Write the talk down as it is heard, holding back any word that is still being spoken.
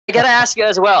gotta ask you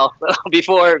as well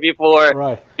before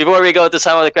Right. before we go to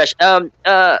some of the questions.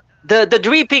 The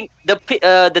drinking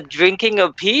the drinking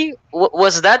of pee,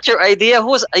 was that your idea?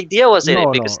 Whose idea was it?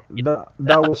 No, Because no,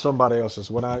 that was somebody else's.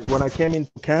 When I came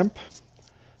into camp,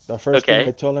 the first thing I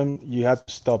okay, told him, you had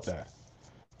to stop that.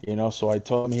 So I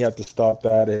told him he had to stop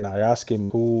that, and I asked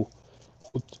him who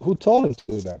told him to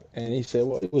do that, and he said,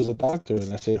 well, it was a doctor,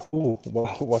 and I said, who?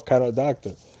 What kind of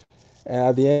doctor? And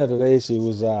at the end of the day, he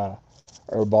was a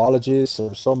herbologist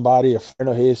or somebody, a friend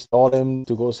of his, told him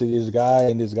to go see this guy,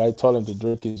 and this guy told him to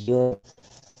drink his urine.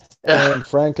 And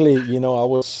frankly, I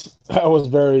was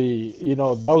very,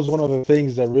 that was one of the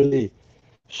things that really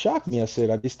shocked me. I said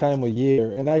at this time of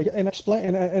year, and I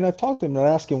explained, and I talked to him and I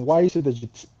asked him, why is it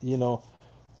that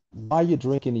why you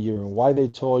drinking the urine? Why they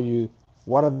told you,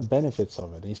 what are the benefits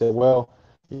of it? And he said, well,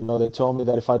 they told me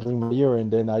that if I drink my urine,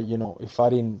 then if I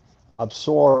didn't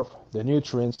absorb the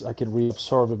nutrients, I can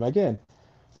reabsorb them again.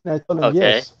 And I told him,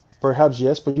 okay, yes, perhaps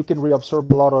yes, but you can reabsorb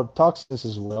a lot of toxins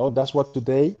as well. That's what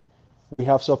today we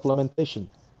have supplementation.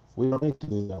 We don't need to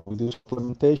do that. We do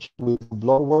supplementation, we do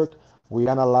blood work, we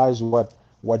analyze what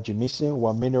you're missing,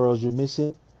 what minerals you're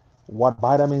missing, what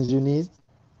vitamins you need,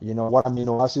 what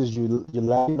amino acids you're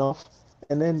lacking of,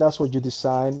 and then that's what you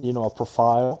design, a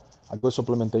profile, a good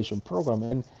supplementation program,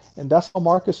 and that's how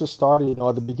Marcus started.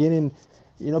 At the beginning,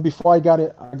 before I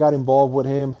got involved with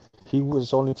him, he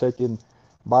was only taking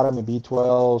vitamin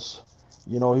B12s.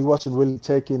 He wasn't really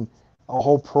taking a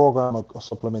whole program of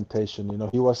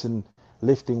supplementation. He wasn't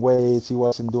lifting weights. He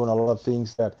wasn't doing a lot of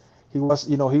things that he was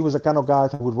the kind of guy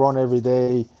that would run every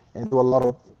day and do a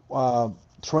lot of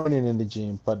training in the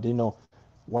gym. But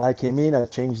when I came in, I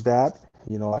changed that.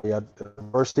 The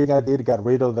first thing I did, got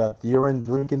rid of that urine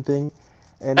drinking thing,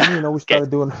 and then we okay.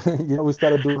 started doing we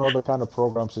started doing other kind of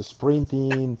programs,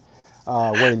 sprinting,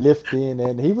 weightlifting,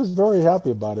 and he was very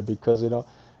happy about it because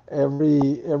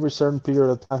every certain period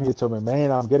of time he told me,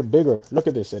 man, I'm getting bigger. Look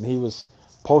at this, and he was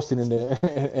posting in the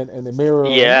in the mirror,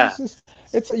 and Yeah.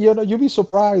 it's you'd be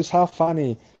surprised how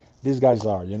funny these guys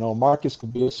are. Marcus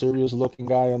could be a serious looking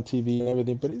guy on TV and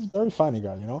everything, but he's a very funny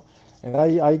guy. And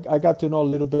I got to know a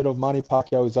little bit of Manny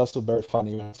Pacquiao. He's also very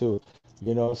funny too.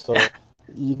 So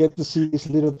you get to see these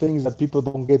little things that people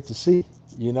don't get to see.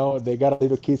 They got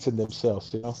little kids in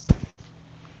themselves.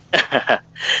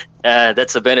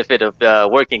 That's the benefit of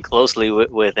working closely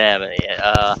with them.